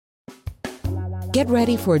Get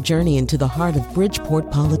ready for a journey into the heart of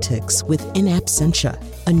Bridgeport politics with In Absentia,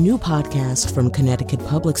 a new podcast from Connecticut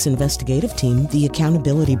Public's investigative team, The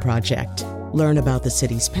Accountability Project. Learn about the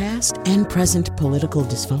city's past and present political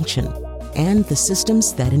dysfunction and the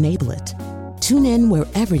systems that enable it. Tune in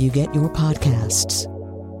wherever you get your podcasts.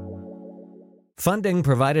 Funding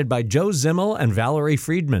provided by Joe Zimmel and Valerie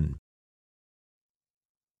Friedman.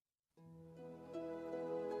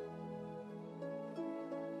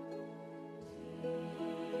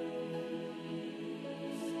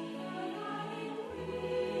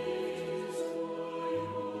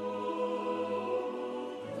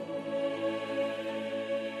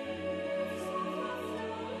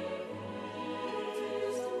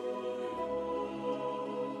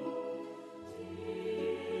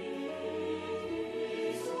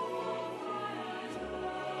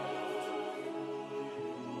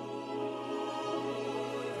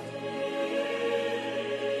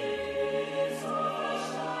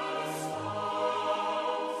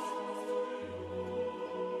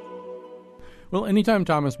 Well, anytime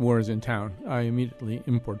Thomas More is in town, I immediately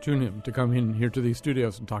importune him to come in here to these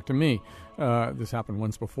studios and talk to me. This happened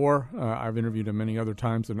once before. I've interviewed him many other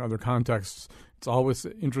times in other contexts. It's always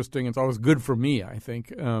interesting. It's always good for me, I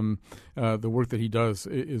think. The work that he does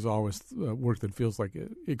is always work that feels like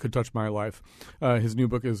it could touch my life. His new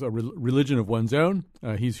book is A Religion of One's Own.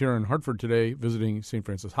 He's here in Hartford today visiting St.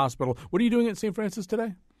 Francis Hospital. What are you doing at St. Francis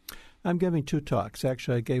today? I'm giving 2 talks.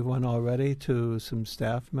 Actually, I gave one already to some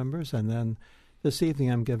staff members, and then this evening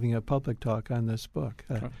I'm giving a public talk on this book.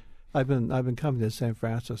 I've been coming to St.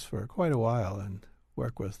 Francis for quite a while and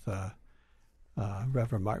work with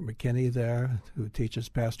Reverend Mark McKinney there, who teaches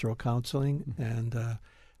pastoral counseling, and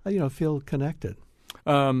feel connected.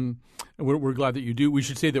 We're glad that you do. We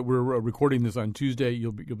should say that we're recording this on Tuesday.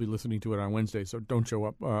 You'll be listening to it on Wednesday, so don't show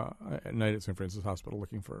up at night at St. Francis Hospital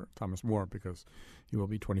looking for Thomas More, because he will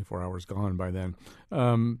be 24 hours gone by then.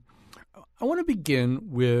 I want to begin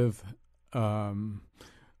with one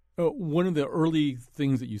of the early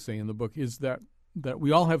things that you say in the book is that we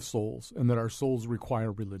all have souls and that our souls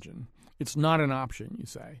require religion. It's not an option, you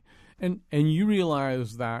say. And you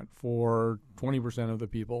realize that for 20% of the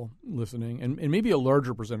people listening, and maybe a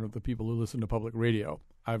larger percent of the people who listen to public radio,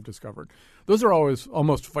 I've discovered, those are always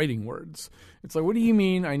almost fighting words. It's like, what do you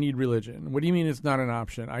mean I need religion? What do you mean it's not an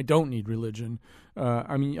option? I don't need religion.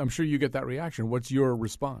 I'm sure you get that reaction. What's your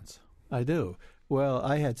response? I do. Well,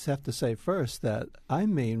 I have to say first that I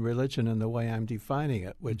mean religion in the way I'm defining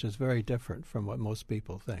it, which is very different from what most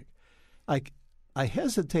people think. I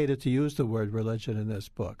hesitated to use the word religion in this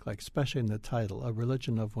book, especially in the title, A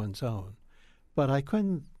Religion of One's Own. But I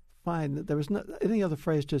couldn't find that there was any other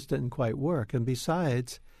phrase just didn't quite work. And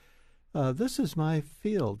besides, this is my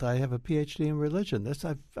field. I have a PhD in religion.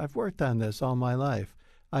 I've worked on this all my life.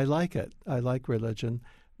 I like it. I like religion.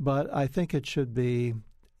 But I think it should be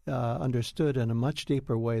understood in a much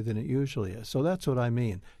deeper way than it usually is. So that's what I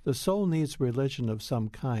mean. The soul needs religion of some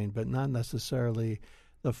kind, but not necessarily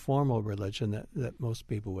the formal religion that most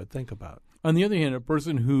people would think about. On the other hand, a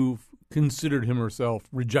person who considered him or herself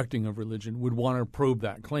rejecting of religion would want to probe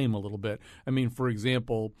that claim a little bit. I mean, for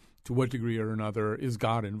example, to what degree or another is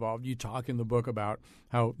God involved? You talk in the book about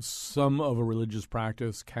how some of a religious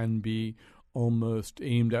practice can be almost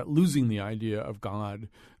aimed at losing the idea of God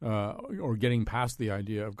or getting past the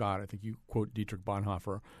idea of God. I think you quote Dietrich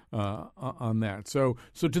Bonhoeffer on that. So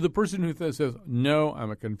to the person who says, no,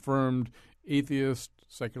 I'm a confirmed atheist,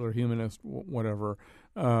 secular humanist, whatever,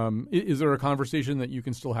 is there a conversation that you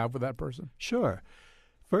can still have with that person? Sure.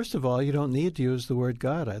 First of all, you don't need to use the word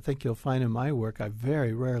God. I think you'll find in my work I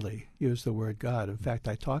very rarely use the word God. In fact,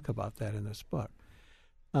 I talk about that in this book.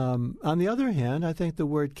 On the other hand, I think the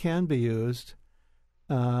word can be used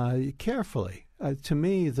carefully. To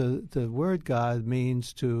me, the word God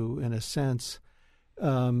means to, in a sense,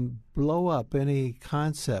 blow up any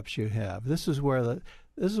concepts you have. This is where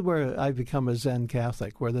I become a Zen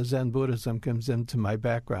Catholic, where the Zen Buddhism comes into my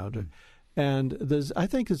background. Mm-hmm. And I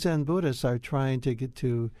think the Zen Buddhists are trying to get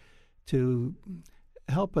to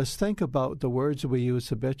help us think about the words we use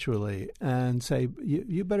habitually and say,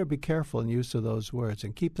 you better be careful in use of those words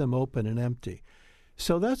and keep them open and empty.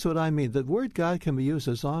 So that's what I mean. The word God can be used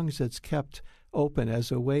as long as it's kept open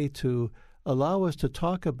as a way to allow us to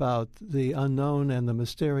talk about the unknown and the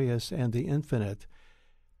mysterious and the infinite.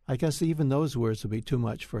 I guess even those words would be too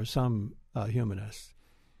much for some humanists.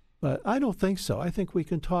 But I don't think so. I think we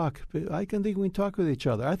can talk. I think we can talk with each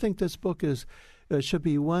other. I think this book should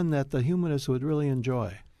be one that the humanists would really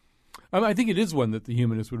enjoy. I think it is one that the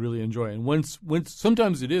humanists would really enjoy. And once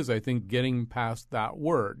sometimes it is, I think, getting past that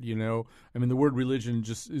word, you know. I mean, the word religion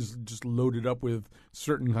is just loaded up with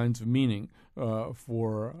certain kinds of meaning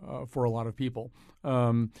for a lot of people.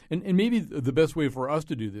 And maybe the best way for us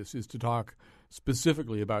to do this is to talk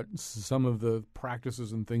specifically about some of the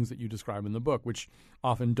practices and things that you describe in the book, which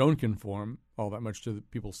often don't conform all that much to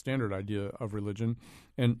people's standard idea of religion,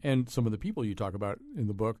 and some of the people you talk about in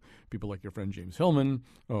the book, people like your friend James Hillman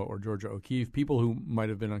or Georgia O'Keeffe, people who might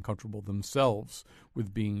have been uncomfortable themselves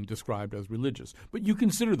with being described as religious. But you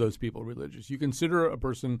consider those people religious. You consider a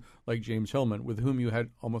person like James Hillman, with whom you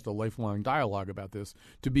had almost a lifelong dialogue about this,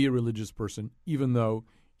 to be a religious person, even though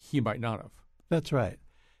he might not have. That's right.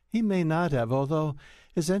 He may not have, although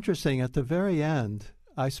it's interesting, at the very end,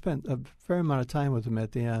 I spent a fair amount of time with him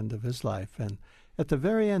at the end of his life, and at the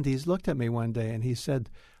very end, he's looked at me one day and he said,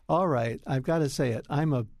 all right, I've got to say it,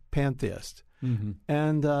 I'm a pantheist. Mm-hmm.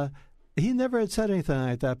 And he never had said anything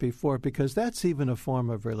like that before, because that's even a form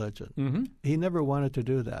of religion. Mm-hmm. He never wanted to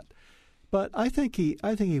do that. But I think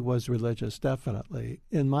he was religious, definitely,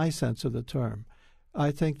 in my sense of the term.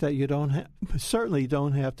 I think that you certainly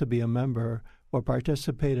don't have to be a member or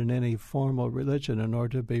participate in any formal religion in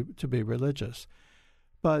order to be religious.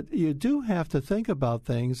 But you do have to think about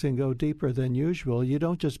things and go deeper than usual. You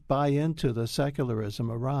don't just buy into the secularism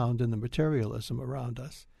around and the materialism around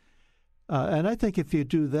us. And I think if you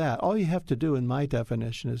do that, all you have to do, in my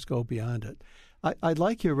definition, is go beyond it. I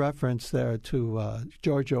like your reference there to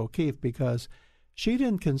Georgia O'Keeffe, because she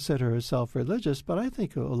didn't consider herself religious, but I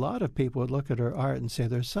think a lot of people would look at her art and say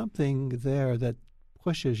there's something there that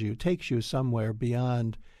pushes you, takes you somewhere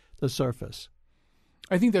beyond the surface.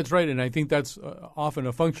 I think that's right, and I think that's often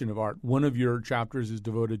a function of art. One of your chapters is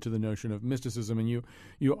devoted to the notion of mysticism, and you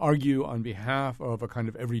argue on behalf of a kind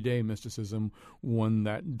of everyday mysticism, one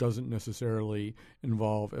that doesn't necessarily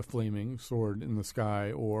involve a flaming sword in the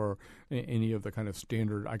sky or any of the kind of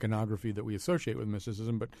standard iconography that we associate with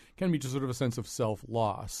mysticism, but can be just sort of a sense of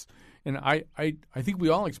self-loss. And I think we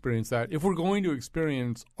all experience that. If we're going to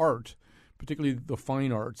experience art, particularly the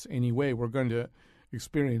fine arts anyway, we're going to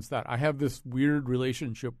experience that. I have this weird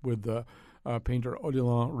relationship with the painter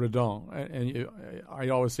Odilon Redon, and I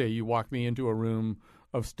always say, you walk me into a room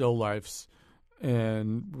of still lifes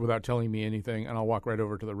and without telling me anything, and I'll walk right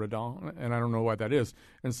over to the Redon, and I don't know what that is.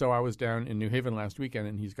 And so I was down in New Haven last weekend,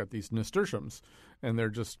 and he's got these nasturtiums, and they're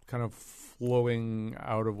just kind of flowing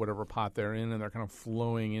out of whatever pot they're in, and they're kind of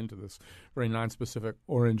flowing into this very nonspecific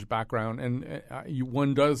orange background. And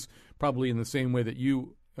one does, probably in the same way that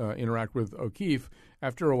you interact with O'Keeffe,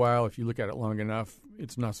 after a while, if you look at it long enough,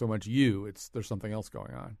 it's not so much you, there's something else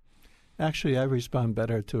going on. Actually, I respond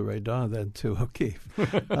better to Redon than to O'Keeffe,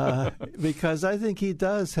 because I think he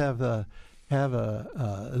does have the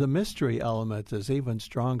mystery element is even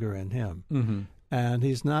stronger in him, mm-hmm. and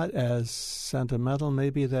he's not as sentimental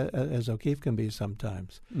maybe as O'Keeffe can be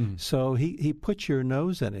sometimes. Mm-hmm. So he puts your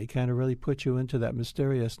nose in it. He kind of really puts you into that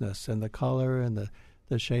mysteriousness and the color and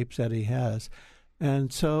the shapes that he has,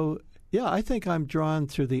 and so. Yeah, I think I'm drawn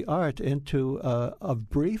through the art into a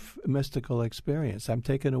brief mystical experience. I'm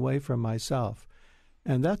taken away from myself.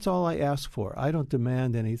 And that's all I ask for. I don't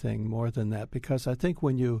demand anything more than that, because I think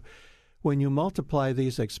when you multiply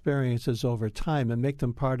these experiences over time and make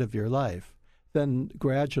them part of your life, then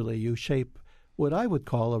gradually you shape what I would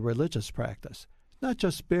call a religious practice. Not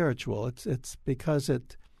just spiritual. It's because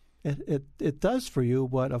it does for you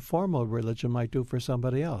what a formal religion might do for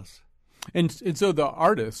somebody else. And so the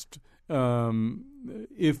artist,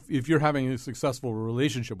 if you're having a successful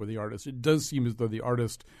relationship with the artist, it does seem as though the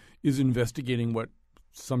artist is investigating what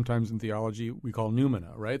sometimes in theology we call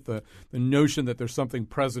noumena, right? The notion that there's something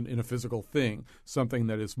present in a physical thing, something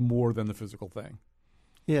that is more than the physical thing.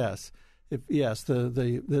 Yes. The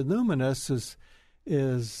numinous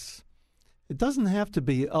is it doesn't have to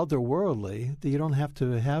be otherworldly. You don't have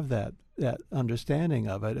to have that understanding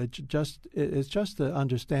of it. It's just the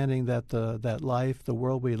understanding that that life, the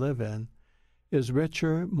world we live in, is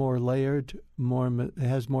richer, more layered,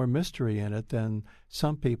 has more mystery in it than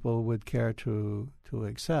some people would care to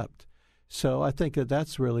accept. So I think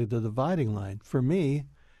that's really the dividing line. For me,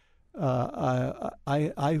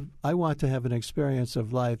 I want to have an experience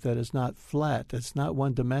of life that is not flat. It's not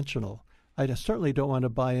one-dimensional. I certainly don't want to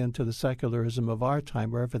buy into the secularism of our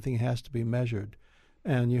time, where everything has to be measured.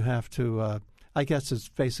 And you have to, I guess it's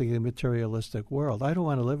basically a materialistic world. I don't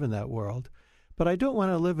want to live in that world. But I don't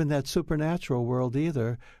want to live in that supernatural world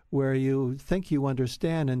either, where you think you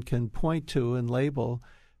understand and can point to and label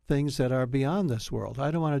things that are beyond this world. I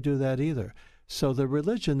don't want to do that either. So the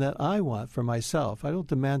religion that I want for myself, I don't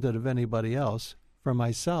demand it of anybody else, for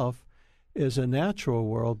myself, is a natural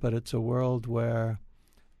world, but it's a world where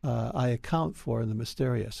I account for the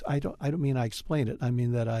mysterious. I don't mean I explain it. I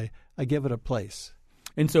mean that I give it a place.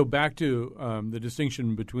 And so back to the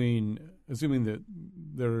distinction between, assuming that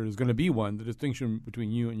there is going to be one, the distinction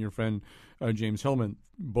between you and your friend James Hillman,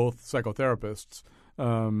 both psychotherapists,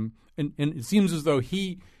 and it seems as though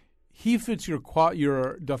he fits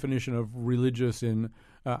your definition of religious in,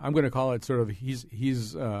 I'm going to call it sort of,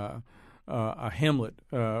 he's a Hamlet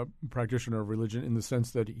practitioner of religion in the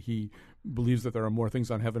sense that he believes that there are more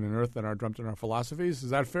things on heaven and earth than are dreamt in our philosophies. Is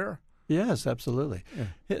that fair? Yes, absolutely.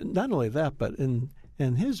 Yeah. Not only that, but in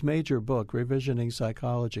his major book, Revisioning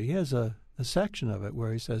Psychology, he has a section of it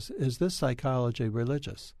where he says, is this psychology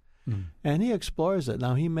religious? Mm. And he explores it.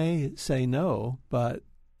 Now, he may say no, but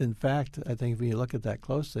in fact, I think if you look at that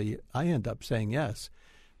closely, I end up saying yes,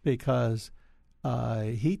 because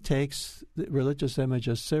he takes the religious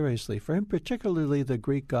images seriously. For him, particularly the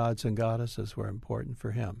Greek gods and goddesses were important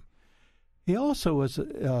for him. He also was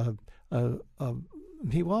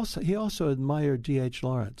he also admired D.H.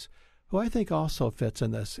 Lawrence, who I think also fits in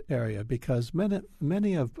this area, because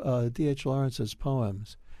many of D.H. Lawrence's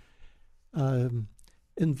poems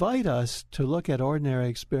invite us to look at ordinary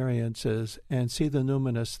experiences and see the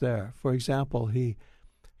numinous there. For example, he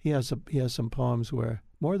has some poems where,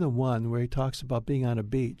 more than one, where he talks about being on a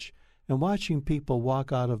beach and watching people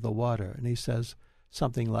walk out of the water, and he says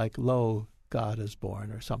something like, "Lo, God is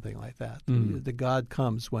born," or something like that. Mm. The God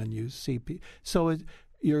comes when you see people. So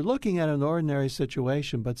you're looking at an ordinary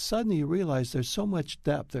situation, but suddenly you realize there's so much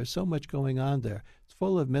depth, there's so much going on there. It's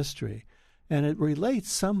full of mystery, and it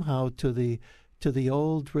relates somehow to the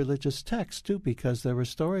old religious text too, because there were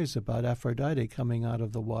stories about Aphrodite coming out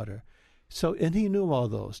of the water. So, and he knew all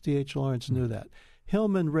those. D.H. Lawrence knew that.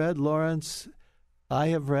 Hillman read Lawrence. I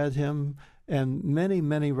have read him, and many,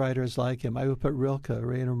 many writers like him. I would put Rilke,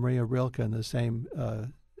 Rainer Maria Rilke, in the same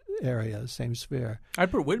area, same sphere.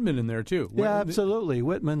 I'd put Whitman in there too. Yeah, absolutely.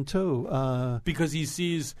 Whitman too. Because he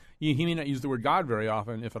sees, he may not use the word God very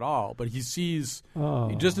often, if at all, but he sees,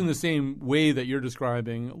 just in the same way that you're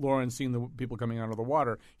describing Lawrence seeing the people coming out of the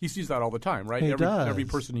water, he sees that all the time, right? Every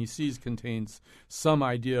person he sees contains some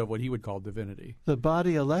idea of what he would call divinity. The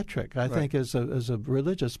Body Electric, I think, is a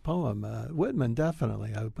religious poem. Whitman,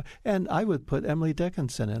 definitely. I would put Emily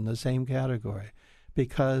Dickinson in the same category,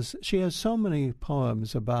 because she has so many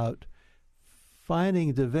poems about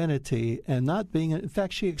finding divinity and not being. In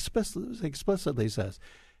fact, she explicitly says,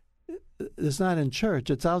 it's not in church,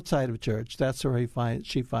 it's outside of church. That's where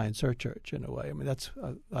she finds her church, in a way. I mean, that's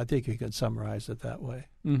I think you could summarize it that way.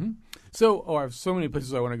 Mm-hmm. So, I have so many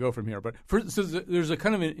places I want to go from here, but so there's a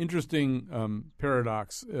kind of an interesting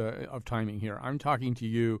paradox of timing here. I'm talking to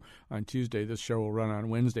you on Tuesday. This show will run on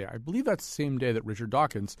Wednesday. I believe that's the same day that Richard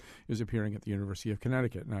Dawkins is appearing at the University of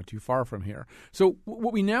Connecticut, not too far from here. So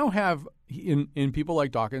what we now have in people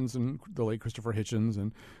like Dawkins and the late Christopher Hitchens,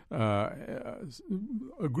 and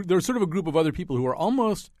there's sort of a group of other people who are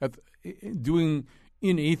almost doing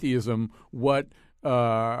in atheism what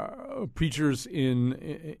preachers in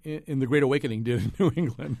the Great Awakening did in New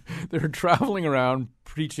England. They're traveling around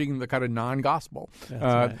preaching the kind of non-gospel.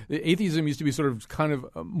 Right. Atheism used to be sort of kind of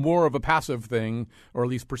more of a passive thing, or at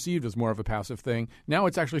least perceived as more of a passive thing. Now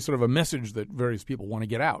it's actually sort of a message that various people want to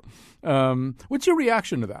get out. What's your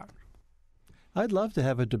reaction to that? I'd love to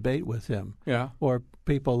have a debate with him, or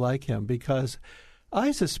people like him, because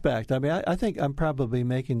I suspect, I think I'm probably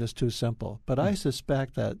making this too simple, but I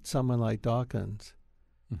suspect that someone like Dawkins,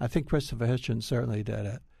 I think Christopher Hitchens certainly did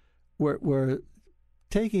it, we're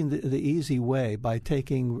taking the easy way by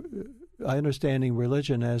understanding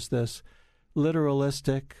religion as this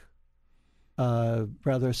literalistic,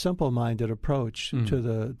 rather simple-minded approach to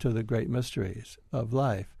the great mysteries of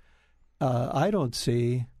life. I don't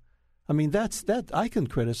see. I mean, that I can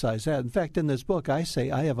criticize that. In fact, in this book, I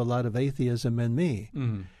say I have a lot of atheism in me.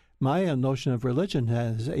 Mm-hmm. My notion of religion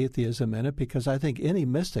has atheism in it, because I think any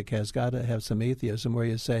mystic has got to have some atheism, where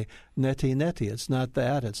you say, neti, it's not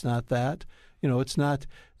that, it's not that. It's not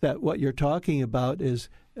that what you're talking about is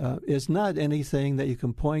not anything that you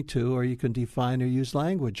can point to or you can define or use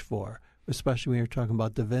language for, especially when you're talking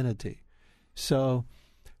about divinity. So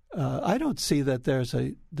I don't see that there's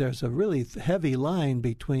a really heavy line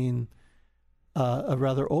between a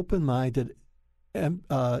rather open-minded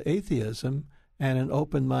atheism and an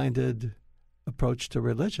open-minded approach to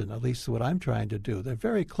religion, at least what I'm trying to do. They're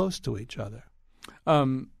very close to each other.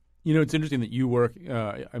 You know, it's interesting that you work.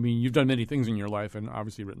 You've done many things in your life, and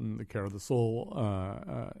obviously written *The Care of the Soul*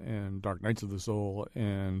 and *Dark Nights of the Soul*,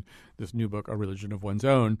 and this new book, *A Religion of One's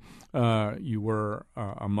Own*. You were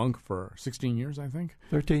a monk for 16 years, I think.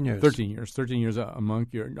 13 years. 13 years a monk.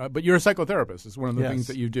 But you're a psychotherapist. It's one of the Yes. things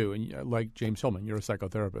that you do, and like James Hillman, you're a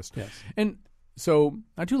psychotherapist. Yes. And so,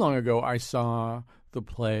 not too long ago, I saw the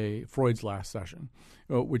play *Freud's Last Session*,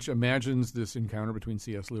 which imagines this encounter between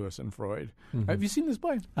C.S. Lewis and Freud. Mm-hmm. Have you seen this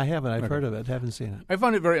play? I haven't. I've Okay. heard of it. Haven't seen it. I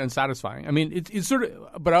found it very unsatisfying. I mean, it's sort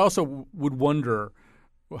of, but I also would wonder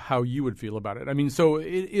how you would feel about it. I mean, so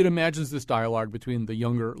it imagines this dialogue between the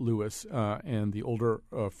younger Lewis and the older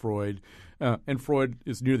Freud. And Freud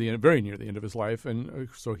is very near the end of his life, and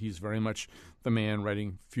so he's very much the man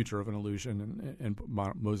writing *Future of an Illusion* and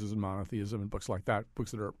 *Moses and Monotheism* and books like that,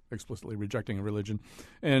 books that are explicitly rejecting a religion.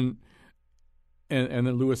 And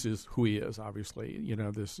then Lewis is who he is, obviously. You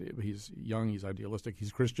know, he's young, he's idealistic,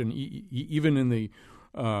 he's Christian. Even in the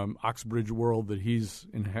Oxbridge world that he's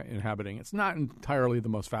inhabiting, it's not entirely the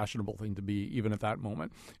most fashionable thing to be, even at that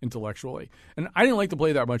moment, intellectually. And I didn't like the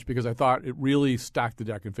play that much because I thought it really stacked the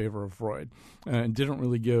deck in favor of Freud and didn't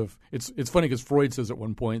really give. It's funny because Freud says at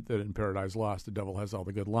one point that in *Paradise Lost* the devil has all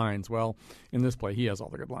the good lines. Well, in this play, he has all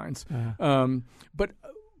the good lines. But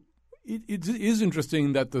it is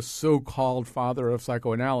interesting that the so-called father of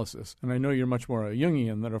psychoanalysis, and I know you're much more a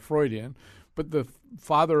Jungian than a Freudian, but the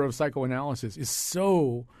father of psychoanalysis is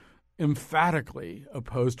so emphatically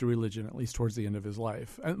opposed to religion, at least towards the end of his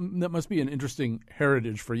life. And that must be an interesting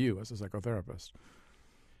heritage for you as a psychotherapist.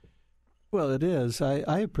 Well, it is.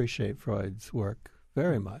 I appreciate Freud's work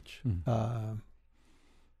very much.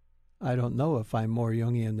 I don't know if I'm more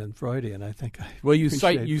Jungian than Freudian. I think I you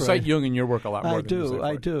appreciate cite Jung in your work a lot more.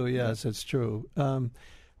 I do. Yes, it's true.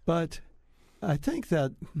 But I think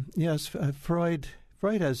that yes, Freud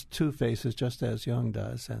has two faces, just as Jung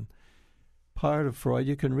does, and part of Freud,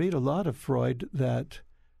 you can read a lot of Freud that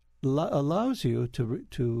allows you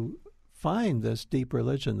to find this deep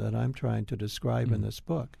religion that I'm trying to describe in this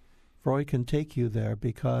book. Freud can take you there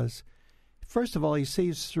because, first of all, he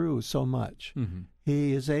sees through so much.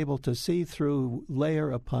 He is able to see through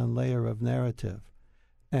layer upon layer of narrative.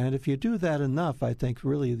 And if you do that enough, I think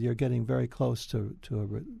really you're getting very close to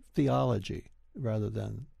theology rather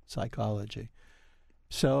than psychology.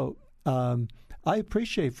 So I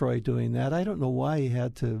appreciate Freud doing that. I don't know why he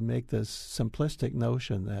had to make this simplistic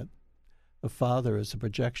notion that a father is a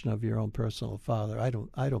projection of your own personal father. I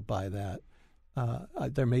don't buy that.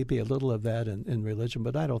 There may be a little of that in religion,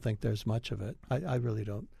 but I don't think there's much of it. I really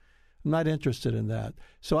don't. I'm not interested in that.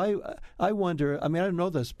 So I wonder, I mean, I don't know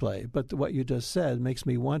this play, but what you just said makes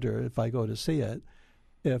me wonder, if I go to see it,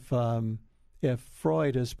 if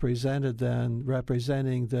Freud is presented then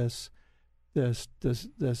representing this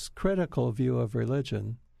critical view of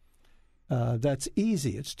religion that's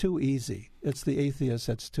easy. It's too easy. It's the atheist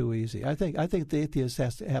that's too easy. I think the atheist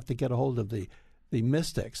have to get a hold of the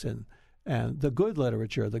mystics and the good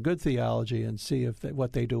literature, the good theology, and see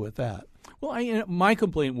what they do with that. Well, my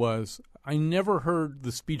complaint was I never heard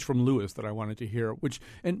the speech from Lewis that I wanted to hear.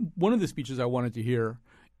 And one of the speeches I wanted to hear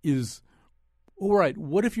is, all right,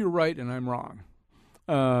 what if you're right and I'm wrong?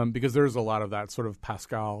 Because there's a lot of that sort of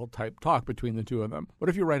Pascal-type talk between the two of them. What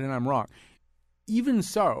if you're right and I'm wrong? Even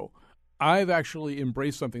so, I've actually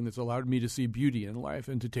embraced something that's allowed me to see beauty in life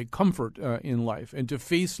and to take comfort in life and to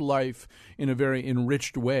face life in a very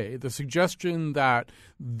enriched way. The suggestion that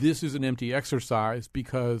this is an empty exercise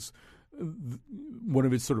because one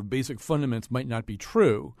of its sort of basic fundamentals might not be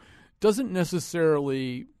true doesn't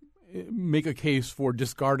necessarily make a case for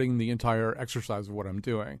discarding the entire exercise of what I'm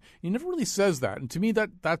doing. He never really says that. And to me,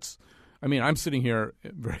 that's I mean, I'm sitting here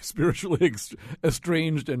very spiritually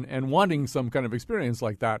estranged and wanting some kind of experience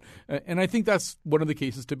like that. And I think that's one of the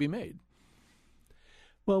cases to be made.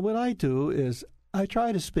 Well, what I do is I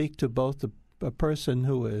try to speak to both a person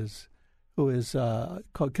who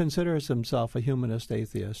considers himself a humanist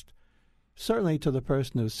atheist, certainly to the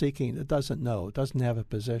person who's seeking, that doesn't have a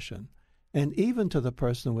position, and even to the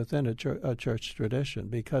person within a church tradition,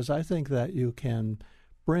 because I think that you can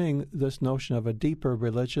bring this notion of a deeper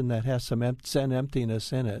religion that has some Zen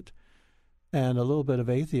emptiness in it and a little bit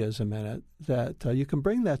of atheism in it, that you can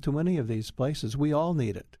bring that to many of these places. We all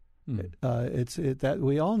need it. That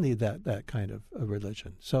we all need that kind of a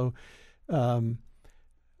religion. So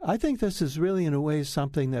I think this is really, in a way,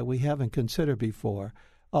 something that we haven't considered before,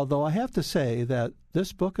 although I have to say that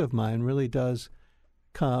this book of mine really does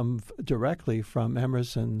come directly from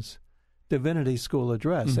Emerson's Divinity School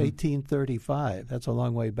address, 1835. That's a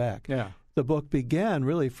long way back. Yeah. The book began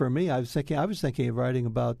really for me. I was thinking of writing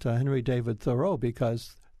about Henry David Thoreau,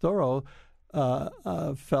 because Thoreau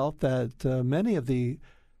felt that many of the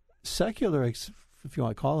secular, if you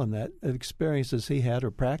want to call them that, experiences he had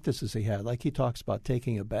or practices he had, like he talks about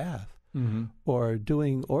taking a bath or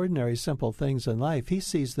doing ordinary simple things in life, he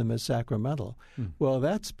sees them as sacramental. Well,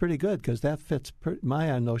 that's pretty good because that fits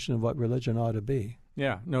my notion of what religion ought to be.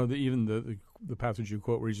 Yeah, no, even the passage you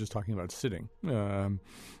quote where he's just talking about sitting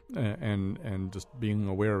and just being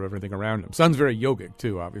aware of everything around him. Sounds very yogic,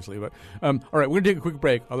 too, obviously. But all right, we're going to take a quick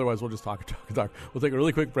break. Otherwise, we'll just talk. We'll take a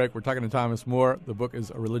really quick break. We're talking to Thomas More. The book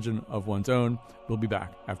is A Religion of One's Own. We'll be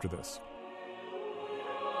back after this.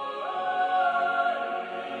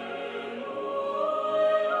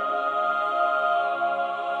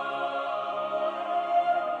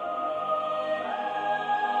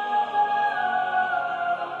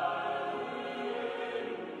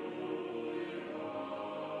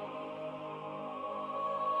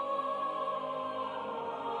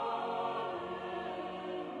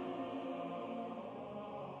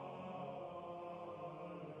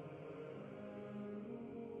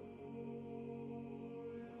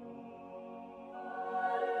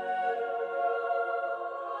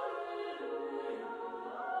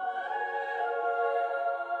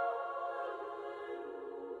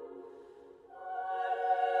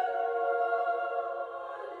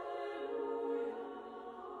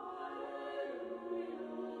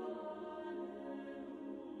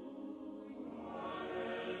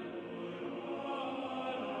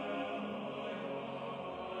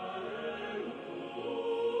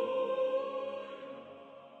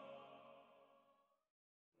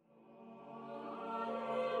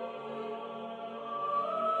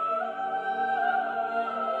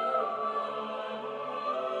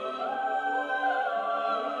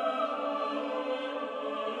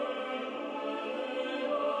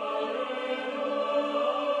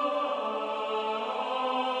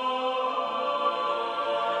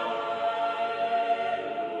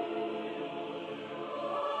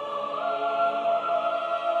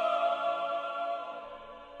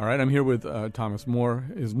 All right, I'm here with Thomas More,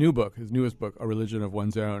 his newest book, A Religion of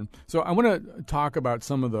One's Own. So I want to talk about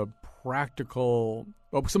some of the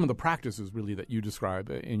practices really that you describe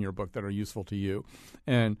in your book that are useful to you.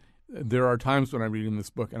 And there are times when I'm reading this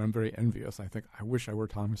book and I'm very envious. I think, I wish I were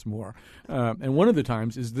Thomas More. And one of the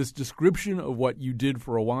times is this description of what you did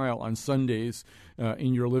for a while on Sundays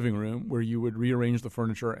in your living room, where you would rearrange the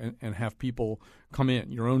furniture and have people come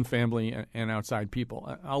in, your own family and outside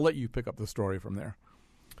people. I'll let you pick up the story from there.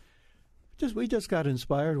 We just got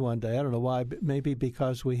inspired one day. I don't know why, but maybe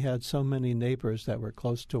because we had so many neighbors that were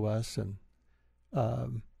close to us, and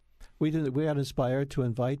we got inspired to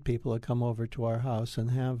invite people to come over to our house and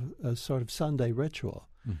have a sort of Sunday ritual.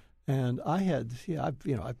 And I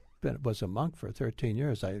was a monk for 13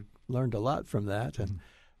 years. I learned a lot from that,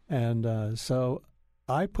 and so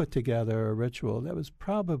I put together a ritual that was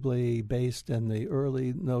probably based in the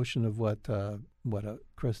early notion of what the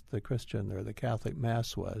Christian or the Catholic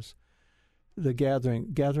Mass was. The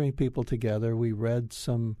gathering people together. We read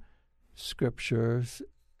some scriptures,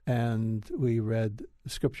 and we read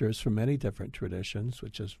scriptures from many different traditions,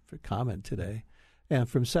 which is common today, and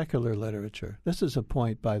from secular literature. This is a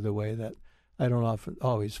point, by the way, that I don't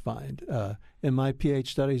always find. In my PhD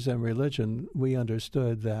studies in religion, we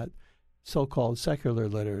understood that so-called secular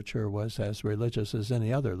literature was as religious as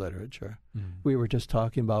any other literature. We were just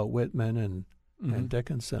talking about Whitman and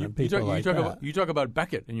Dickinson and people like that. You talk about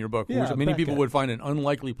Beckett in your book, yeah, which many people would find an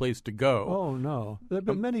unlikely place to go. Oh, no. There have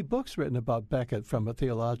been many books written about Beckett from a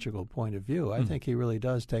theological point of view. I think he really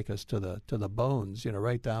does take us to the bones,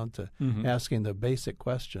 right down to asking the basic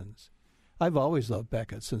questions. I've always loved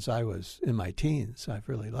Beckett since I was in my teens. I've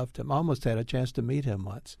really loved him. I almost had a chance to meet him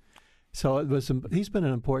once. So he's been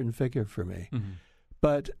an important figure for me.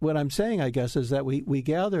 But what I'm saying, I guess, is that we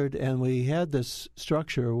gathered and we had this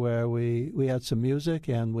structure where we had some music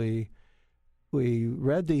and we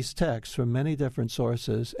read these texts from many different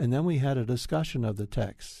sources, and then we had a discussion of the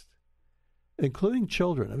text, including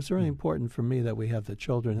children. It was really important for me that we have the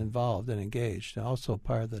children involved and engaged and also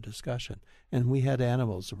part of the discussion. And we had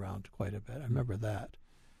animals around quite a bit. I remember that.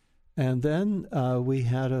 And then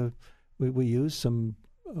we used some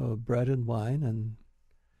bread and wine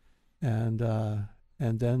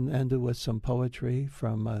and then ended with some poetry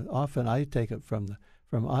from. Often I take it from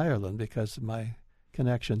Ireland because of my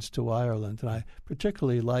connections to Ireland, and I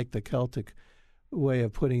particularly like the Celtic way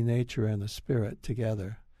of putting nature and the spirit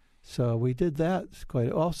together. So we did that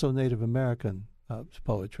quite. Also, Native American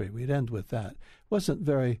poetry. We'd end with that. It wasn't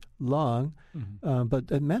very long,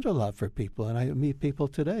 but it meant a lot for people. And I meet people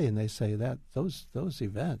today, and they say that those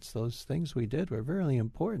events, those things we did, were very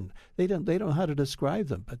important. They don't know how to describe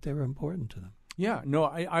them, but they were important to them. Yeah, no,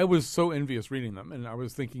 I was so envious reading them, and I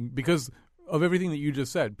was thinking, because of everything that you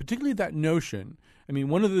just said, particularly that notion. I mean,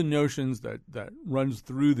 one of the notions that runs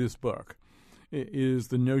through this book is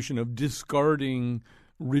the notion of discarding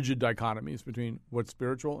rigid dichotomies between what's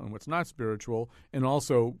spiritual and what's not spiritual, and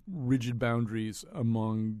also rigid boundaries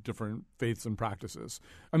among different faiths and practices.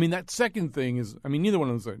 I mean, that second thing is, I mean, neither one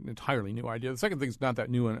of them is an entirely new idea. The second thing is not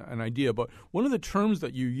that new an idea, but one of the terms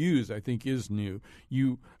that you use, I think, is new.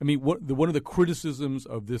 One of the criticisms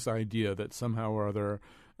of this idea that somehow or other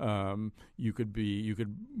you could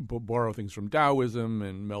borrow things from Taoism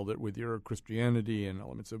and meld it with your Christianity and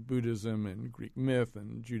elements of Buddhism and Greek myth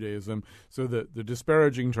and Judaism. So the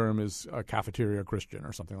disparaging term is a cafeteria Christian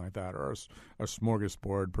or something like that, or a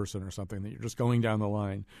smorgasbord person or something, that you're just going down the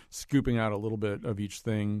line, scooping out a little bit of each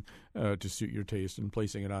thing to suit your taste and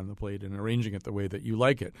placing it on the plate and arranging it the way that you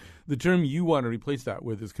like it. The term you want to replace that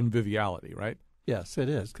with is conviviality, right? Yes, it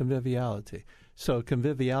is, conviviality. So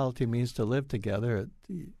conviviality means to live together.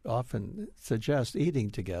 It often suggests eating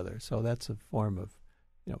together. So that's a form of,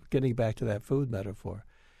 getting back to that food metaphor.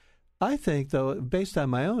 I think, though, based on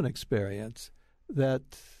my own experience, that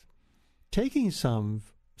taking something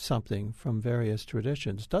from various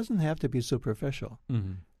traditions doesn't have to be superficial.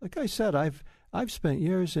 Mm-hmm. Like I said, I've spent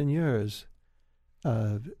years and years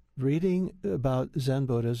reading about Zen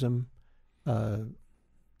Buddhism,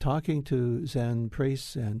 talking to Zen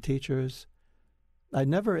priests and teachers. I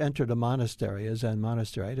never entered a Zen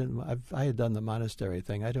monastery. I had done the monastery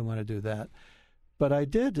thing. I didn't want to do that. But I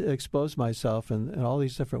did expose myself in all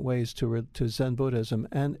these different ways to Zen Buddhism,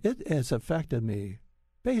 and it has affected me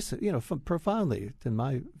profoundly, in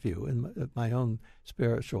my view, in my own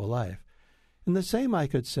spiritual life. And the same I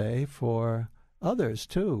could say for others,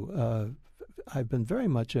 too. I've been very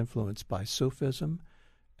much influenced by Sufism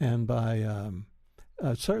and by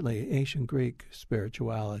certainly ancient Greek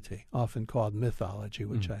spirituality, often called mythology,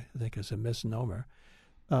 which I think is a misnomer.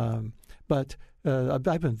 But I've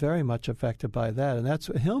been very much affected by that, and that's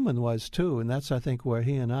what Hillman was too, and that's, I think, where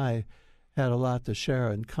he and I had a lot to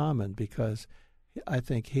share in common, because I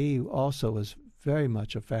think he also was very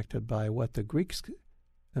much affected by what the Greeks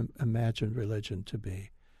imagined religion to be.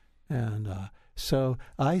 And so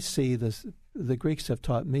I see this, the Greeks have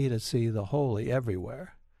taught me to see the holy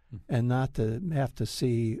everywhere, and not to have to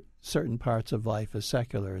see certain parts of life as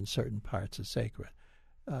secular and certain parts as sacred.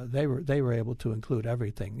 They were able to include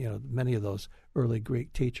everything. Many of those early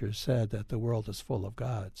Greek teachers said that the world is full of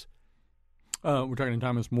gods. We're talking to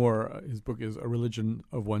Thomas More. His book is A Religion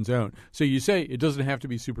of One's Own. So you say it doesn't have to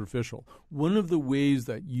be superficial. One of the ways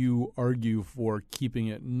that you argue for keeping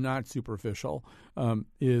it not superficial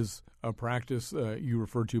is a practice you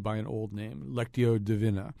refer to by an old name, Lectio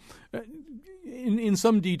Divina. In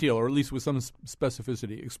some detail, or at least with some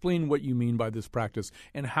specificity, explain what you mean by this practice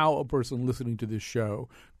and how a person listening to this show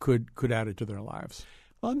could add it to their lives.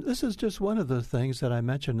 Well, this is just one of the things that I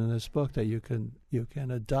mentioned in this book that you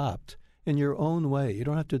can adopt in your own way. You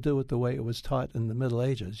don't have to do it the way it was taught in the Middle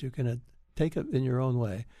Ages. You can take it in your own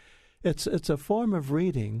way. It's a form of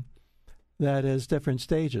reading that is different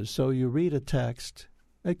stages. So you read a text.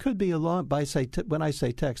 It could be when I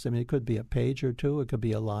say text, I mean it could be a page or two. It could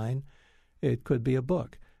be a line. It could be a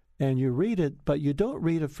book. And you read it, but you don't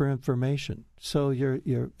read it for information. So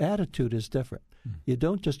your attitude is different. You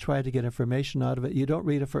don't just try to get information out of it. You don't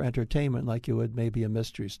read it for entertainment like you would maybe a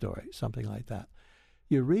mystery story, something like that.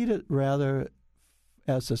 You read it rather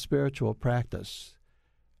as a spiritual practice,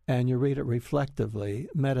 and you read it reflectively,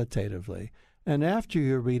 meditatively. And after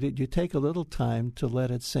you read it, you take a little time to let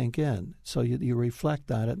it sink in. So you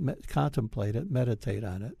reflect on it, contemplate it, meditate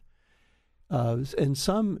on it. In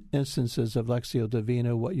some instances of Lectio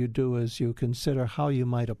Divina, what you do is you consider how you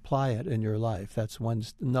might apply it in your life. That's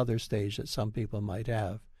another stage that some people might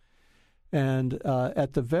have. And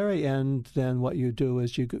at the very end, then what you do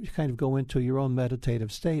is you kind of go into your own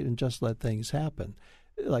meditative state and just let things happen.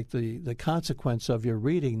 Like the consequence of your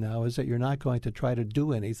reading now is that you're not going to try to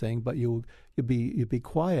do anything, but you be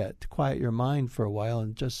quiet your mind for a while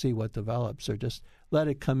and just see what develops, or just let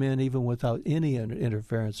it come in even without any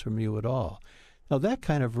interference from you at all. Now that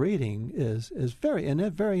kind of reading is a very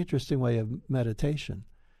interesting way of meditation.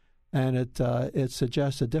 And it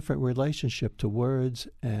suggests a different relationship to words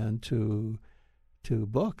and to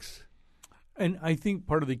books. And I think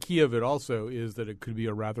part of the key of it also is that it could be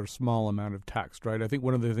a rather small amount of text, right? I think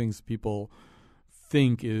one of the things people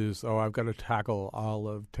think is, I've got to tackle all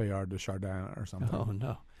of Teilhard de Chardin or something. Oh,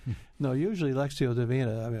 no. No, usually Lectio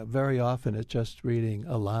Divina, very often it's just reading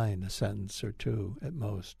a line, a sentence or two at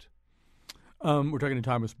most. We're talking to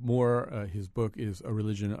Thomas More. His book is A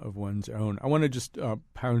Religion of One's Own. I want to just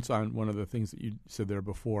pounce on one of the things that you said there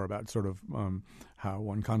before about sort of how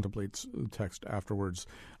one contemplates text afterwards.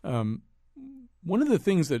 One of the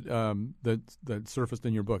things that surfaced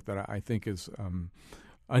in your book that I think is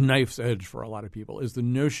a knife's edge for a lot of people is the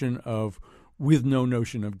notion of with no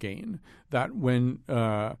notion of gain. That when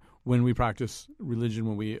we practice religion,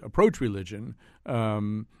 when we approach religion,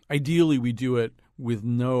 ideally we do it with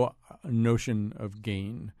no notion of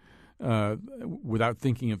gain, without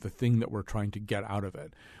thinking of the thing that we're trying to get out of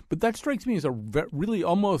it. But that strikes me as really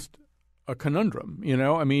almost a conundrum.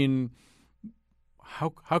 I mean,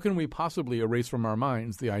 how can we possibly erase from our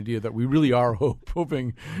minds the idea that we really are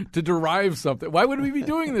hoping to derive something? Why would we be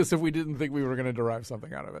doing this if we didn't think we were going to derive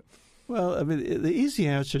something out of it? Well, I mean, the easy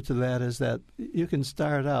answer to that is that you can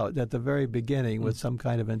start out at the very beginning with some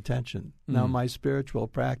kind of intention. Now, my spiritual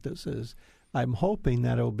practice is I'm hoping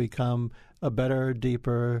that it will become a better,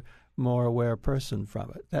 deeper, more aware person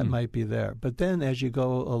from it. That might be there. But then as you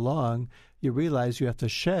go along, you realize you have to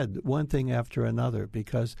shed one thing after another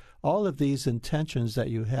because all of these intentions that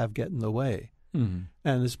you have get in the way. And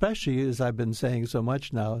especially, as I've been saying so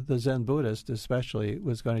much now, the Zen Buddhist especially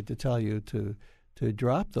was going to tell you to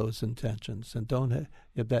drop those intentions and don't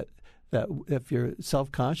if you're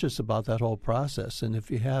self-conscious about that whole process and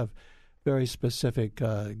if you have very specific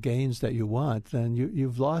gains that you want, then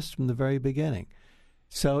you've lost from the very beginning.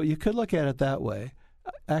 So you could look at it that way.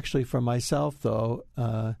 Actually, for myself, though,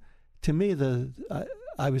 to me,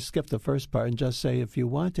 I would skip the first part and just say if you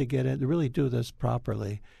want to get in, to really do this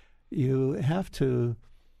properly, you have to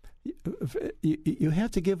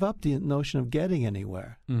give up the notion of getting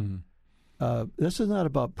anywhere. This is not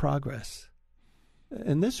about progress.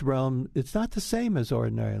 In this realm, it's not the same as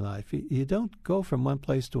ordinary life. You don't go from one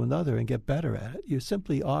place to another and get better at it. You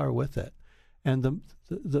simply are with it. And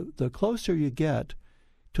the closer you get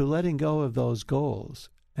to letting go of those goals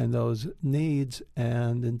and those needs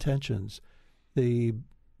and intentions, the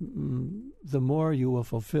more you will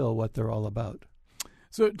fulfill what they're all about.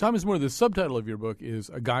 So, Thomas More, the subtitle of your book is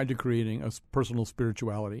A Guide to Creating a Personal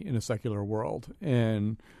Spirituality in a Secular World.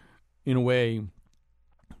 And in a way,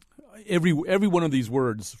 every one of these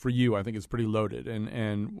words for you, I think, is pretty loaded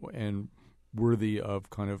and worthy of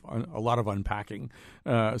kind of a lot of unpacking.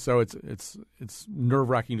 So it's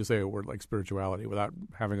nerve-wracking to say a word like spirituality without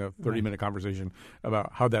having a 30-minute conversation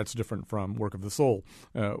about how that's different from work of the soul,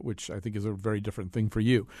 which I think is a very different thing for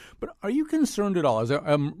you. But are you concerned at all?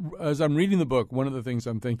 As I'm reading the book, one of the things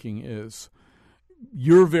I'm thinking is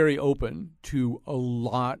you're very open to a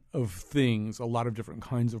lot of things, a lot of different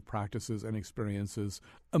kinds of practices and experiences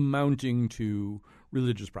amounting to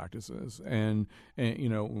religious practices. And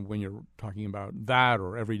when you're talking about that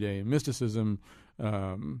or everyday mysticism,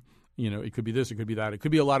 it could be this, it could be that. It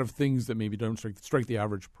could be a lot of things that maybe don't strike the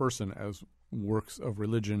average person as works of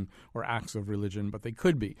religion or acts of religion, but they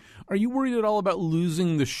could be. Are you worried at all about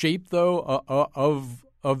losing the shape, though,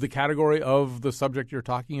 of the category of the subject you're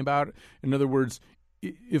talking about? In other words,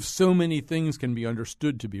 if so many things can be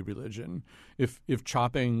understood to be religion, if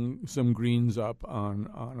chopping some greens up on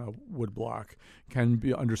a wood block can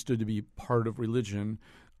be understood to be part of religion,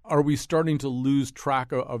 are we starting to lose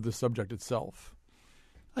track of the subject itself?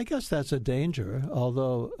 I guess that's a danger,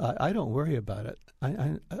 although I don't worry about it.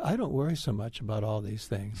 I don't worry so much about all these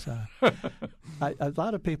things. A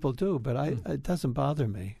lot of people do, but it doesn't bother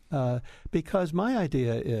me because my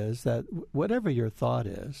idea is that whatever your thought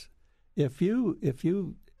is, if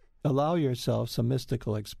you allow yourself some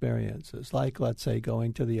mystical experiences, like, let's say,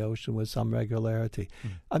 going to the ocean with some regularity.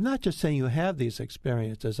 I'm not just saying you have these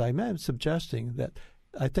experiences. I'm suggesting that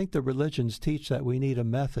I think the religions teach that we need a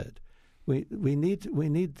method. We need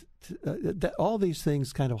that all these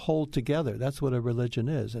things kind of hold together. That's what a religion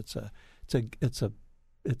is. It's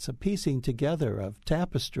a piecing together of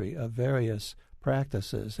tapestry of various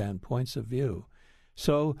practices and points of view.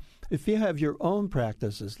 So if you have your own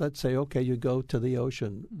practices, let's say, okay, you go to the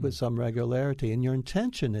ocean with some regularity, and your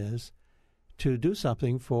intention is to do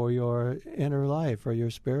something for your inner life or your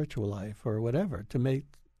spiritual life or whatever, to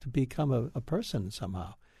become a person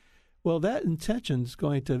somehow. Well, that intention is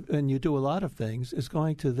going to, and you do a lot of things, is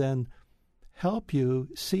going to then help you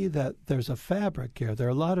see that there's a fabric here. There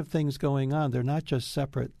are a lot of things going on. They're not just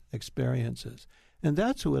separate experiences. And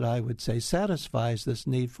that's what I would say satisfies this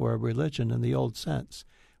need for a religion in the old sense.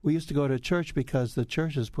 We used to go to church because the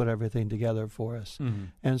churches put everything together for us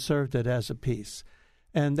and served it as a piece.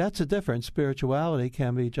 And that's a difference. Spirituality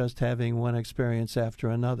can be just having one experience after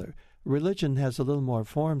another. Religion has a little more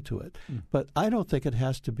form to it. But I don't think it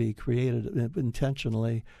has to be created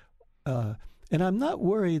intentionally And I'm not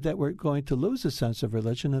worried that we're going to lose a sense of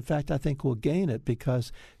religion. In fact, I think we'll gain it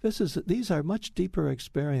because these are much deeper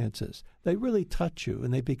experiences. They really touch you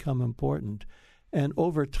and they become important. And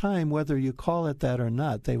over time, whether you call it that or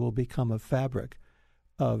not, they will become a fabric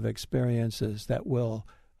of experiences that will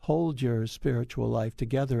hold your spiritual life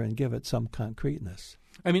together and give it some concreteness.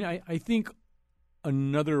 I mean, I think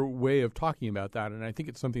another way of talking about that, and I think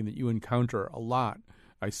it's something that you encounter a lot,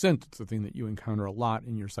 I sense it's the thing that you encounter a lot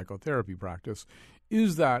in your psychotherapy practice,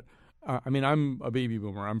 is that, I'm a baby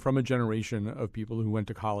boomer. I'm from a generation of people who went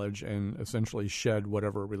to college and essentially shed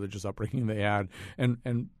whatever religious upbringing they had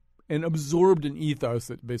and absorbed an ethos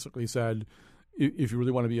that basically said, if you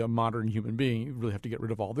really want to be a modern human being, you really have to get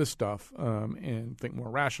rid of all this stuff and think more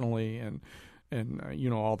rationally and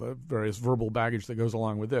all the various verbal baggage that goes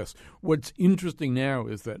along with this. What's interesting now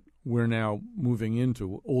is that we're now moving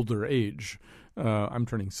into older age. I'm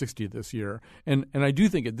turning 60 this year. And I do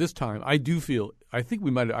think at this time, I think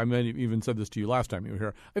I might have even said this to you last time you were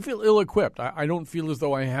here, I feel ill-equipped. I don't feel as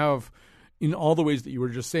though I have, in all the ways that you were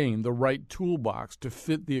just saying, the right toolbox to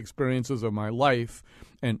fit the experiences of my life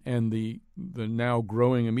and the now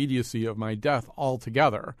growing immediacy of my death all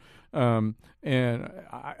together. And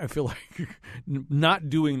I feel like not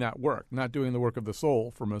doing that work, not doing the work of the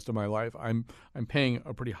soul for most of my life, I'm paying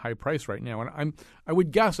a pretty high price right now. And I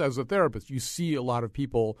would guess as a therapist, you see a lot of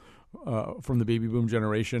people from the baby boom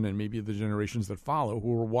generation and maybe the generations that follow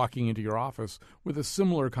who are walking into your office with a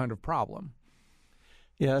similar kind of problem.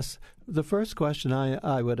 Yes. The first question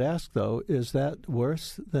I would ask, though, is that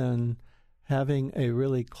worse than having a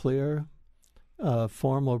really clear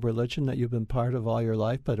formal religion that you've been part of all your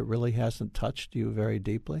life, but it really hasn't touched you very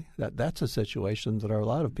deeply? That's a situation that a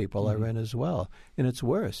lot of people are in as well. And it's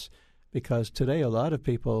worse because today a lot of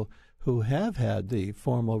people who have had the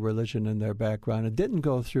formal religion in their background and didn't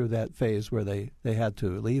go through that phase where they had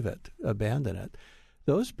to leave it, abandon it,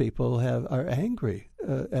 those people are angry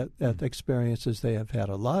at experiences they have had.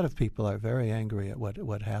 A lot of people are very angry at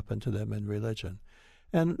what happened to them in religion.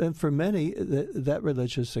 And for many, that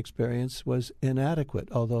religious experience was inadequate,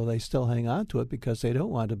 although they still hang on to it because they don't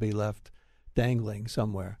want to be left dangling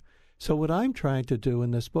somewhere. So what I'm trying to do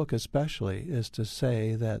in this book especially is to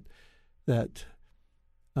say that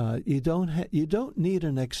you don't need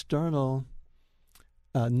an external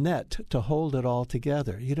net to hold it all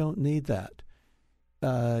together. You don't need that.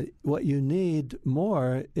 What you need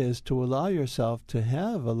more is to allow yourself to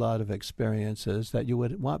have a lot of experiences that you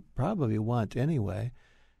would probably want anyway,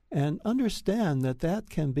 and understand that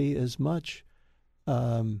can be as much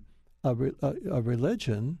a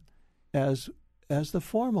religion as the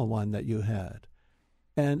formal one that you had.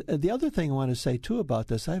 And the other thing I want to say too about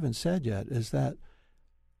this, I haven't said yet, is that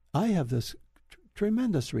I have this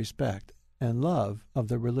tremendous respect and love of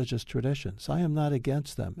the religious traditions. I am not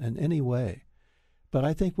against them in any way. But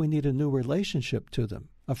I think we need a new relationship to them,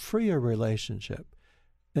 a freer relationship,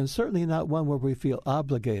 and certainly not one where we feel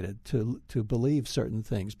obligated to believe certain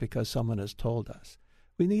things because someone has told us.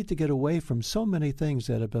 We need to get away from so many things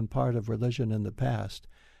that have been part of religion in the past.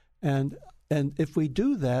 And if we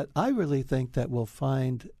do that, I really think that we'll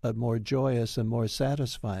find a more joyous and more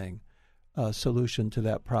satisfying solution to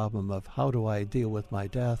that problem of how do I deal with my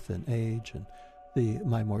death and age and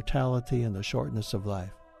my mortality and the shortness of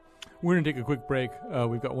life. We're going to take a quick break.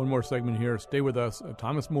 We've got one more segment here. Stay with us.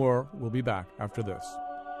 Thomas Moore will be back after this.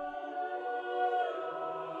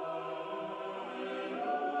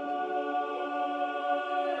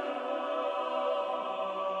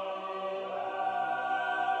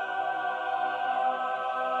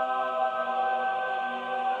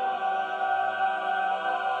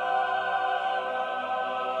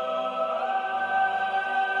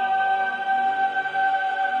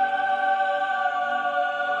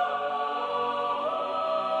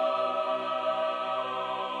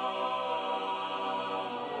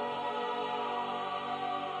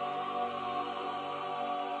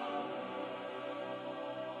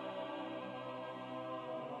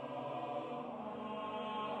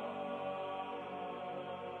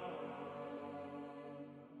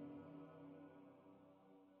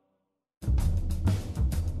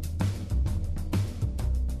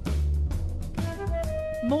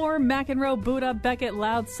 Moore, McEnroe, Buddha, Beckett,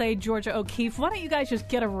 Loud, Say, Georgia O'Keeffe. Why don't you guys just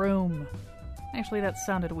get a room? Actually, that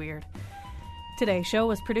sounded weird. Today's show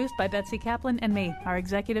was produced by Betsy Kaplan and me. Our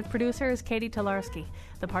executive producer is Katie Tolarski.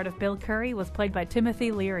 The part of Bill Curry was played by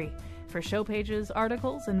Timothy Leary. For show pages,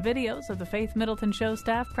 articles, and videos of the Faith Middleton Show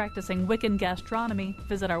staff practicing Wiccan gastronomy,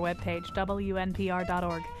 visit our webpage,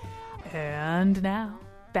 WNPR.org. And now,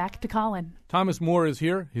 back to Colin. Thomas More is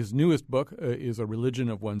here. His newest book is A Religion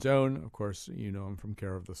of One's Own. Of course, you know him from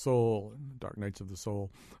Care of the Soul, Dark Nights of the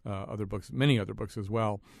Soul, other books, many other books as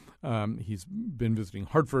well. He's been visiting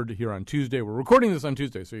Hartford here on Tuesday. We're recording this on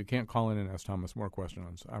Tuesday, so you can't call in and ask Thomas more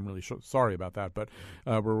questions. I'm really sorry about that, but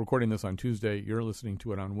we're recording this on Tuesday. You're listening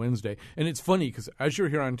to it on Wednesday. And it's funny because as you're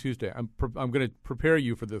here on Tuesday, I'm going to prepare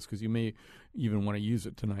you for this because you may even want to use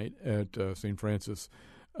it tonight at St. Francis.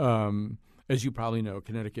 As you probably know,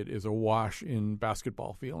 Connecticut is awash in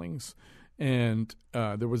basketball feelings. And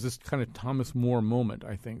there was this kind of Thomas More moment,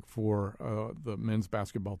 I think, for the men's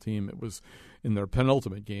basketball team. It was in their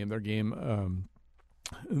penultimate game, their game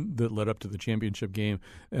that led up to the championship game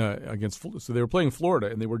against. So they were playing Florida,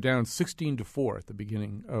 and they were down 16-4 at the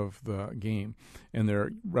beginning of the game. And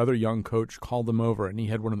their rather young coach called them over, and he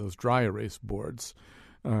had one of those dry erase boards,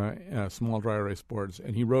 small dry erase boards,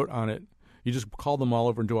 and he wrote on it. He just called them all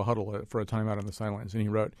over into a huddle for a timeout on the sidelines, and he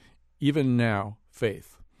wrote, "Even now,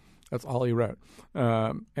 faith." That's all he wrote.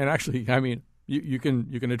 And actually, I mean, you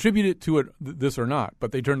can attribute it to this or not,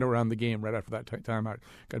 but they turned around the game right after that timeout,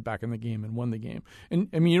 got back in the game, and won the game. And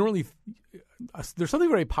I mean, there's something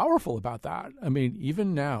very powerful about that. I mean,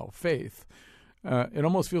 even now, faith. It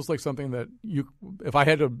almost feels like something that if I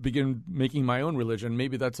had to begin making my own religion,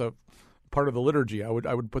 maybe that's a part of the liturgy. I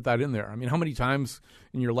would put that in there. I mean, how many times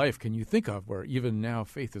in your life can you think of where even now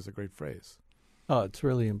faith is a great phrase? Oh, it's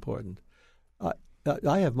really important.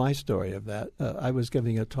 I have my story of that. I was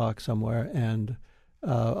giving a talk somewhere, and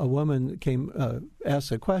a woman came,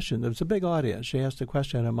 asked a question. There was a big audience. She asked a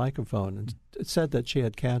question on a microphone, and it said that she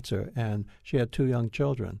had cancer, and she had 2 young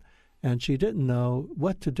children. And she didn't know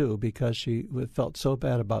what to do because she felt so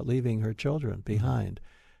bad about leaving her children behind.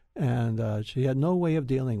 And she had no way of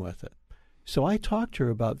dealing with it. So I talked to her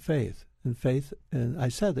about faith, and I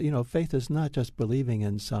said that, faith is not just believing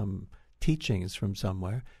in some teachings from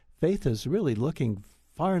somewhere. Faith is really looking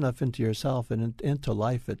far enough into yourself and into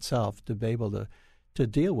life itself to be able to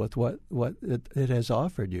deal with what it has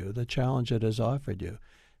offered you, the challenge it has offered you.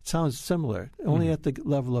 It sounds similar, only at the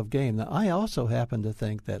level of game. Now, I also happen to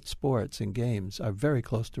think that sports and games are very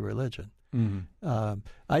close to religion. Mm-hmm.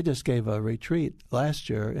 I just gave a retreat last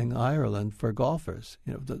year in Ireland for golfers,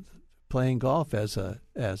 playing golf as a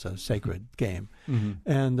sacred game. Mm-hmm.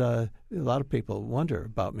 And a lot of people wonder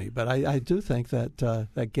about me, but I do think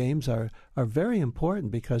that games are very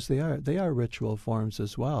important because they are ritual forms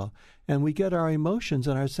as well. And we get our emotions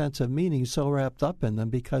and our sense of meaning so wrapped up in them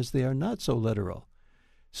because they are not so literal.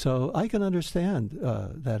 So I can understand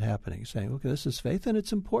that happening, saying, okay, this is faith, and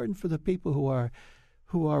it's important for the people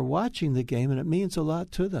who are watching the game, and it means a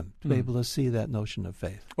lot to them to be able to see that notion of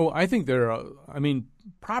faith. Oh, I think they're,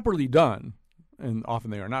 properly done, and often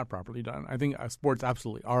they are not properly done. I think sports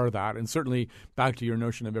absolutely are that, and certainly back to your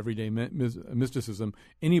notion of everyday mysticism,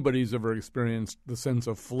 anybody who's ever experienced the sense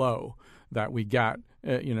of flow that we get,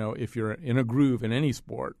 if you're in a groove in any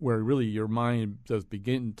sport where really your mind does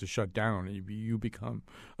begin to shut down and you become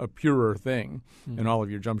a purer thing and all of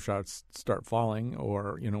your jump shots start falling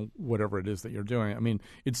or, whatever it is that you're doing. I mean,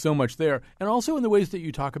 it's so much there. And also in the ways that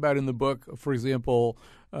you talk about in the book, for example,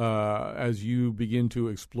 as you begin to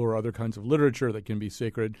explore other kinds of literature that can be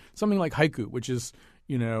sacred, something like haiku, which is,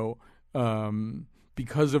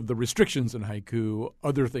 because of the restrictions in haiku,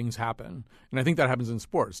 other things happen. And I think that happens in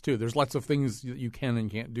sports, too. There's lots of things that you can and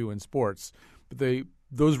can't do in sports, but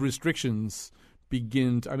those restrictions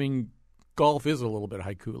begin to, golf is a little bit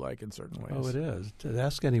haiku-like in certain ways. Oh, it is. To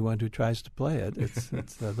ask anyone who tries to play it, it's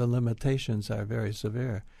the limitations are very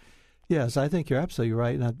severe. Yes, I think you're absolutely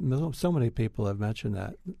right. And so many people have mentioned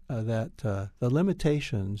that the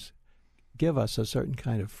limitations give us a certain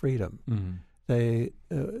kind of freedom. Mm-hmm. They,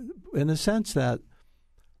 in the sense that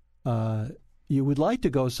you would like to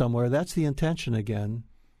go somewhere, that's the intention again,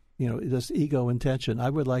 this ego intention. I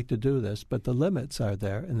would like to do this, but the limits are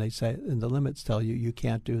there, and the limits tell you you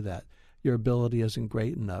can't do that. Your ability isn't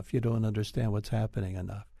great enough. You don't understand what's happening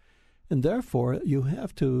enough. And therefore, you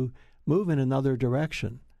have to move in another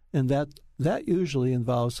direction. And that usually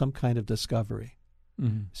involves some kind of discovery.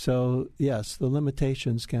 Mm-hmm. So, yes, the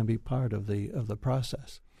limitations can be part of the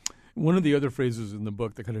process. One of the other phrases in the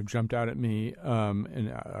book that kind of jumped out at me,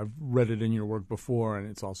 and I've read it in your work before, and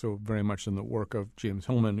it's also very much in the work of James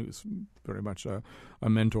Hillman, who's very much a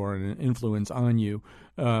mentor and an influence on you,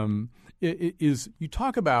 is you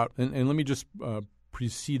talk about, and let me just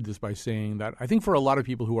precede this by saying that I think for a lot of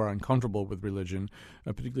people who are uncomfortable with religion,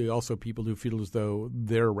 particularly also people who feel as though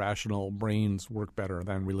their rational brains work better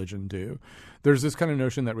than religion do, there's this kind of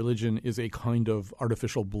notion that religion is a kind of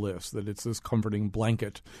artificial bliss, that it's this comforting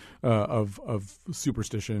blanket of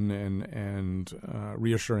superstition and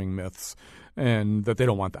reassuring myths, and that they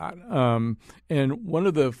don't want that. And one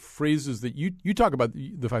of the phrases that you talk about,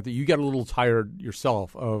 the fact that you get a little tired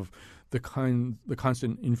yourself of the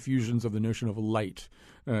constant infusions of the notion of light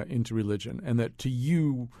into religion, and that to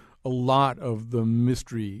you a lot of the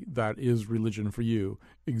mystery that is religion for you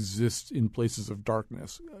exists in places of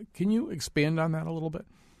darkness. Can you expand on that a little bit?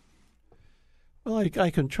 Well,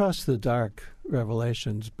 I can trust the dark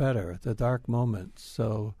revelations better, the dark moments.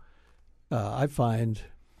 So I find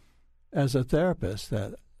as a therapist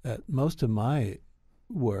that most of my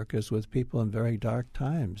work is with people in very dark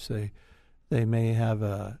times. They may have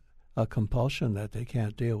a compulsion that they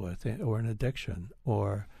can't deal with, or an addiction,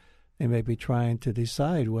 or they may be trying to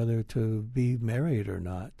decide whether to be married or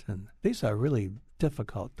not. And these are really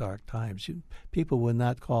difficult, dark times. People would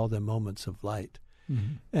not call them moments of light.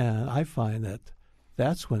 Mm-hmm. And I find that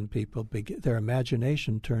that's when people their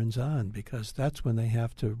imagination turns on, because that's when they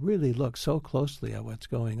have to really look so closely at what's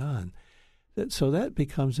going on. So that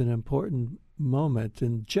becomes an important moment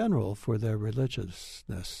in general for their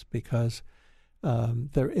religiousness, because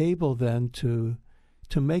they're able then to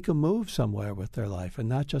make a move somewhere with their life and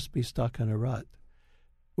not just be stuck in a rut.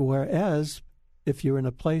 Whereas if you're in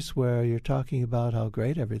a place where you're talking about how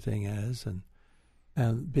great everything is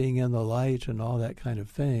and being in the light and all that kind of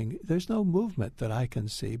thing, there's no movement that I can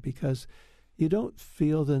see, because you don't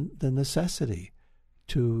feel the necessity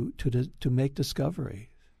to make discovery.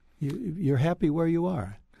 You're happy where you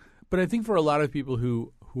are. But I think for a lot of people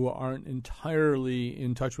who aren't entirely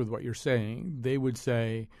in touch with what you're saying, they would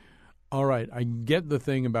say, all right, I get the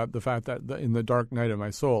thing about the fact that in the dark night of my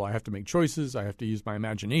soul, I have to make choices, I have to use my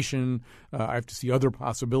imagination, I have to see other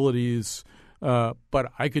possibilities,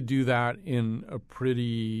 but I could do that in a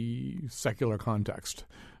pretty secular context.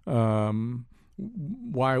 Where's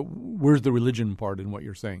the religion part in what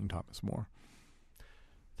you're saying, Thomas More?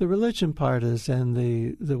 The religion part is in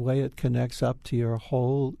the way it connects up to your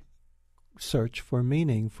whole search for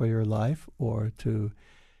meaning for your life, or to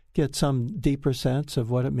get some deeper sense of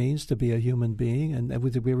what it means to be a human being. And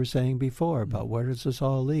we were saying before about where does this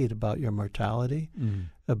all lead, about your mortality,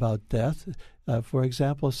 about death. For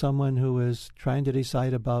example, someone who is trying to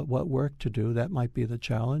decide about what work to do, that might be the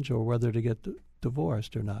challenge, or whether to get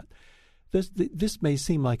divorced or not. This may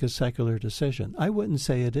seem like a secular decision. I wouldn't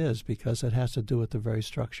say it is, because it has to do with the very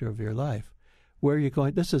structure of your life. Where you're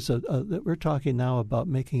going, this is we're talking now about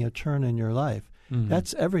making a turn in your life. Mm-hmm.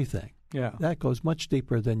 That's everything. Yeah. That goes much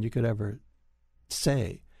deeper than you could ever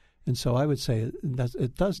say. And so I would say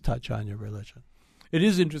it does touch on your religion. It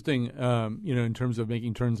is interesting, in terms of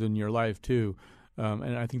making turns in your life, too.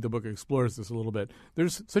 And I think the book explores this a little bit.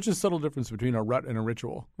 There's such a subtle difference between a rut and a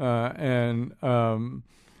ritual. And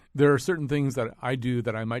there are certain things that I do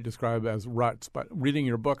that I might describe as ruts. But reading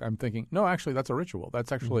your book, I'm thinking, no, actually, that's a ritual.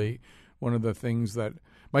 That's actually one of the things that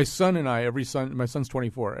my son and I, my son's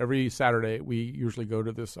 24, every Saturday we usually go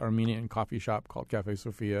to this Armenian coffee shop called Cafe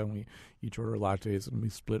Sophia, and we each order lattes and we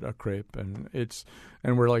split a crepe, and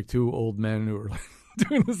we're like two old men who are like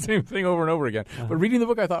doing the same thing over and over again. Uh-huh. But reading the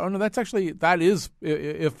book, I thought, oh no, that is,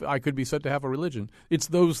 if I could be said to have a religion, it's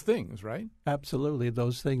those things, right? Absolutely,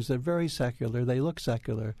 those things. They're very secular. They look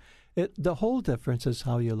secular. The whole difference is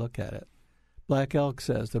how you look at it. Black Elk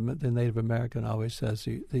says, the Native American always says,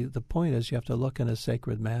 the point is you have to look in a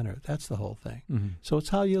sacred manner. That's the whole thing. Mm-hmm. So it's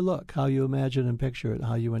how you look, how you imagine and picture it,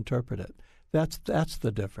 how you interpret it. That's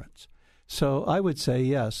the difference. So I would say,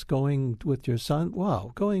 yes, going with your son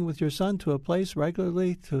to a place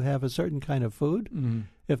regularly to have a certain kind of food,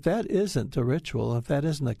 if that isn't a ritual, if that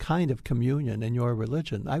isn't a kind of communion in your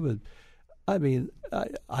religion, I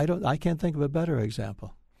can't think of a better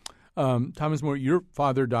example. Thomas More, your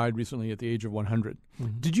father died recently at the age of 100.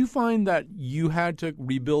 Mm-hmm. Did you find that you had to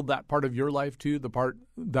rebuild that part of your life too, the part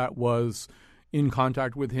that was in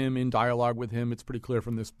contact with him, in dialogue with him? It's pretty clear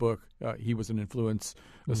from this book he was an influence,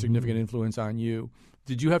 a significant influence on you.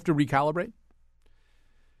 Did you have to recalibrate?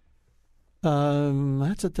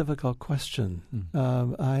 That's a difficult question.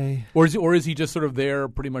 Or is he just sort of there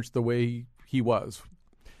pretty much the way he was?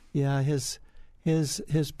 Yeah, His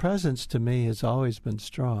presence to me has always been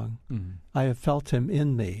strong. Mm-hmm. I have felt him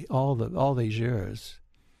in me all these years.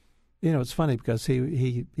 It's funny because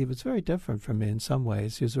he was very different from me in some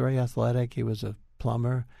ways. He was very athletic. He was a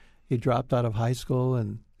plumber. He dropped out of high school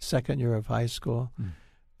in second year of high school. Mm.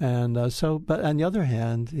 And but on the other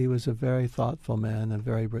hand, he was a very thoughtful man and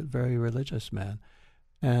very, very religious man.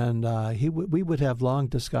 And we would have long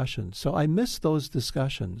discussions. So I miss those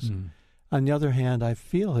discussions. On the other hand, I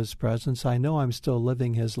feel his presence. I know I'm still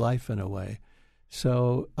living his life in a way.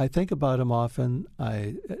 So I think about him often.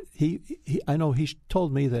 I know he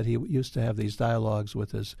told me that he used to have these dialogues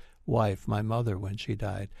with his wife, my mother, when she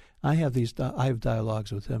died. I have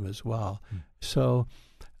dialogues with him as well. So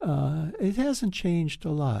it hasn't changed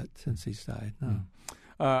a lot since he's died. No.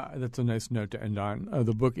 That's a nice note to end on.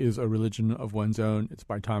 The book is A Religion of One's Own. It's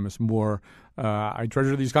by Thomas Moore. I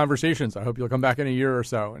treasure these conversations. I hope you'll come back in a year or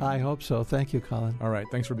so. I hope so. Thank you, Colin. All right.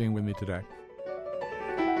 Thanks for being with me today.